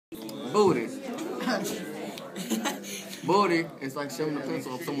Booty. Booty is like shoving a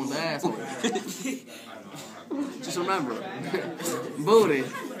pencil up someone's asshole. Just remember, booty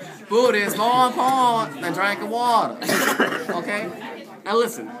is more important than drinking water. Okay? Now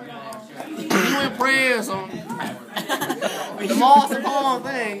listen, when you in prison, the most important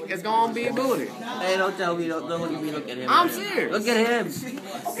thing is gonna be booty. Hey, don't tell me, don't look at me, look at him. I'm serious. Look at him.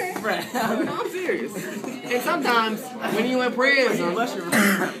 Okay, I'm serious. And sometimes when you in prison,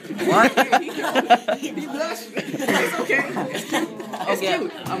 What? he blush. It's okay. It's cute. It's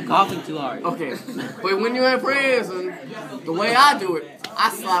cute. I'm coughing too hard. Okay, but when you're in prison, the way I do it, I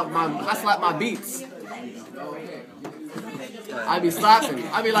slap my beats. I be slapping.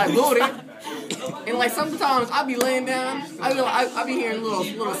 I be like booty, and like sometimes I be laying down. I be hearing little.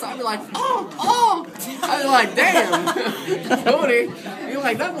 I be like oh. I be like damn, booty. You're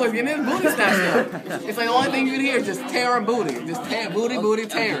like that boy's getting his booty snatched up. It's like the only thing you can hear is just tearing booty, just booty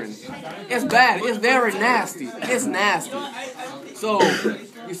tearing. It's bad. It's very nasty. It's nasty. So,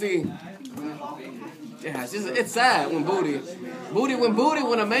 you see, yeah, it's sad when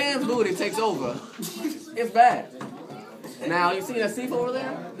when a man's booty takes over, it's bad. Now, you see that Steve over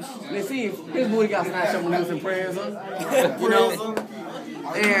there? Let's see if his booty got snatched up when he was in prison. You know?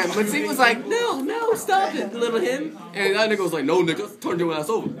 But Steve was like, no, stop it, little him. And that nigga was like, no, nigga, turn your ass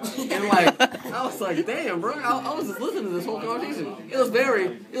over. And like, I was like, damn, bro, I was just listening to this whole conversation. It was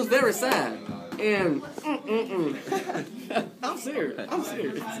very sad. And I'm serious.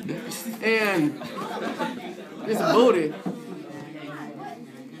 And this booty,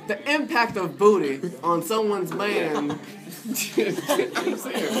 the impact of booty on someone's man. I'm serious.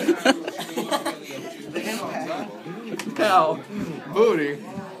 Now, booty.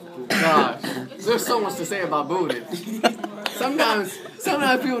 Gosh, there's so much to say about booty. Sometimes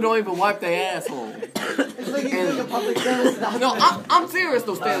people don't even wipe their asshole. No, I'm serious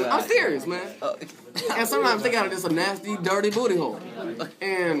though, Stanley. I'm serious, man. And sometimes they got just a nasty, dirty booty hole.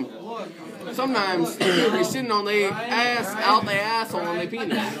 And sometimes people be shitting on their ass, out their asshole, on their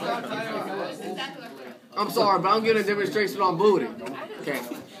penis. I'm sorry, but I'm giving a demonstration on booty. Okay,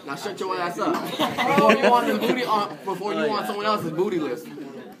 now shut your ass up. Before you want someone else's booty list.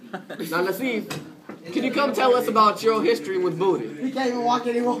 Now let's see. Can you come tell us about your history with booty? He can't even walk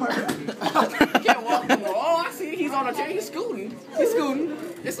anymore. He can't walk anymore. Oh, I see. He's on a chair. He's scooting.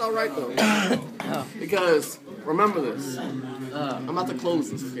 It's all right though. Because remember this. I'm about to close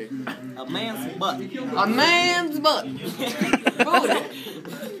this. Okay. A man's butt. A man's butt. Booty.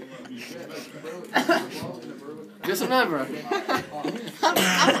 Just remember.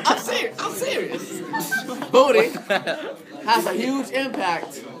 I'm serious. Booty has a huge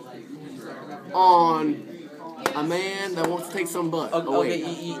impact on a man that wants to take some butt. Okay,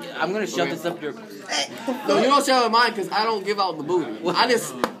 I'm gonna shove this up your. No, you don't shove it mine because I don't give out the booty.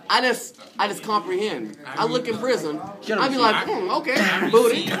 I just comprehend. I look in prison. I be like, okay,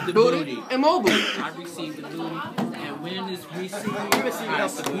 booty, and more booty. I received the booty, and when it's received, I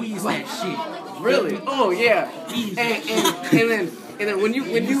squeeze that shit. Really? Oh yeah. And then when you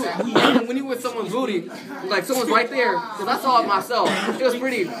with someone's booty, like someone's right there, because I saw it myself. It was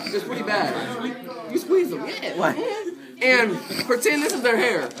pretty bad. You squeeze them, yeah. What? And pretend this is their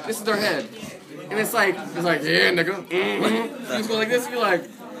hair, this is their head, and it's like yeah, nigga. You just go like this, and you're like,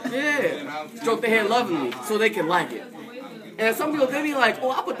 yeah. Stroke their head lovingly so they can like it. And some people, they be like,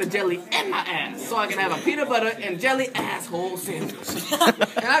 oh, I put the jelly in my ass so I can have a peanut butter and jelly asshole sandwich.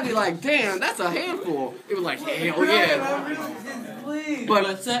 And I'd be like, damn, that's a handful. It was like, hell yeah.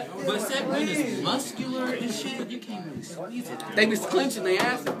 But that when it's muscular and shit, you can't really squeeze it. They be clenching their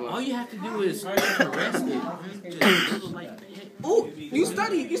ass. All you have to do is caress it. Just little like ooh, you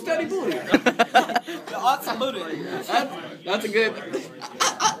study booty. Awesome booty. That's a good.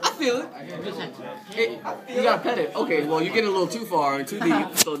 I feel it. You gotta pet it. Okay, well you're getting a little too far and too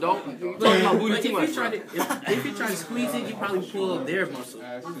deep, so don't talk about booty too much. If you try to squeeze it, you probably pull up their muscle.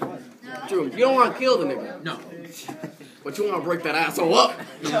 True. You don't want to kill the nigga. No. But you want to break that asshole up.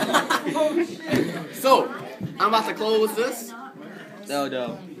 So, I'm about to close this. No.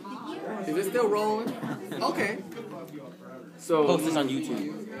 Is it still rolling? Okay. So Post this on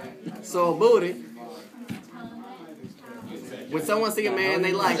YouTube. So booty. When someone see a man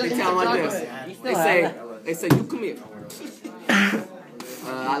they like, they tell him like this. They say, you come here.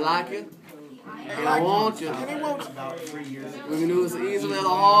 I like it. And I want you. We can do this easily in the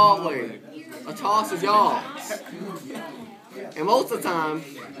hallway. A toss is yours. And most of the time,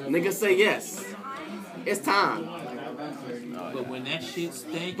 niggas say yes. It's time. But when that shit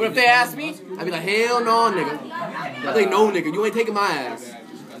stinks. But if they ask me, I'd be like, hell no, nigga. I think no, nigga. You ain't taking my ass.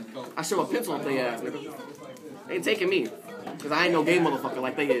 I show a pencil up their ass, nigga. They ain't taking me. Cause I ain't no gay motherfucker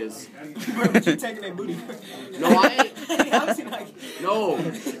like they is. But you taking their booty. No, I ain't. How is he like? No.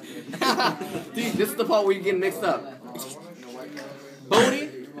 See, this is the part where you get mixed up. Booty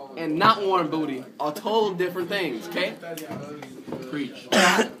and not warm booty are total different things, okay? Preach.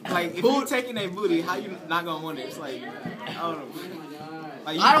 Like, if you taking their booty, how you not gonna want it? It's like, I don't know.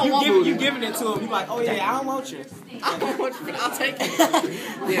 Like, I don't want booty. You giving it to him. You like, oh yeah, I don't want you. I don't want you, I'll take it.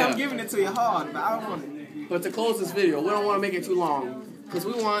 I'm Yeah. giving it to you hard, but I don't want it. But to close this video, we don't want to make it too long because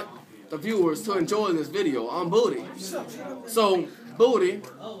we want the viewers to enjoy this video on booty. So, booty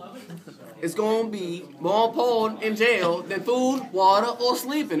is going to be more important in jail than food, water, or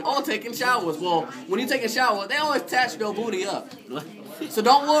sleeping, or taking showers. Well, when you take a shower, they always attach your booty up. So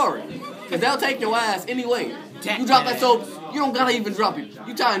don't worry, because they'll take your ass anyway. You drop that soap, you don't gotta even drop it.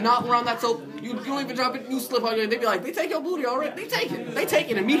 You try to knock around that soap, you don't even drop it, you slip on it, they be like, they take your booty already? They take it. They take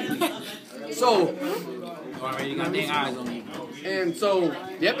it immediately. So, Already got their eyes on you. and so,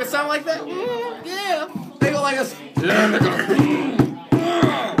 yep, it sound like that? Yeah. They go like this.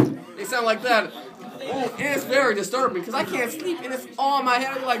 They sound like that. Oh, and it's very disturbing because I can't sleep and it's all in my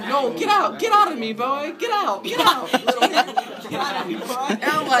head. I'm like, no, get out of me, boy, get out. Get out of me, boy. And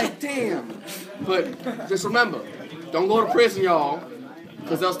I'm like, damn. But just remember, don't go to prison, y'all,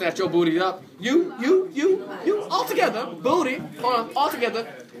 because they'll snatch your booty up. You, all together, booty, hold on, all together,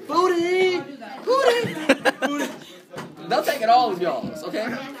 booty. They'll take it all of y'all's, okay?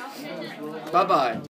 Bye-bye.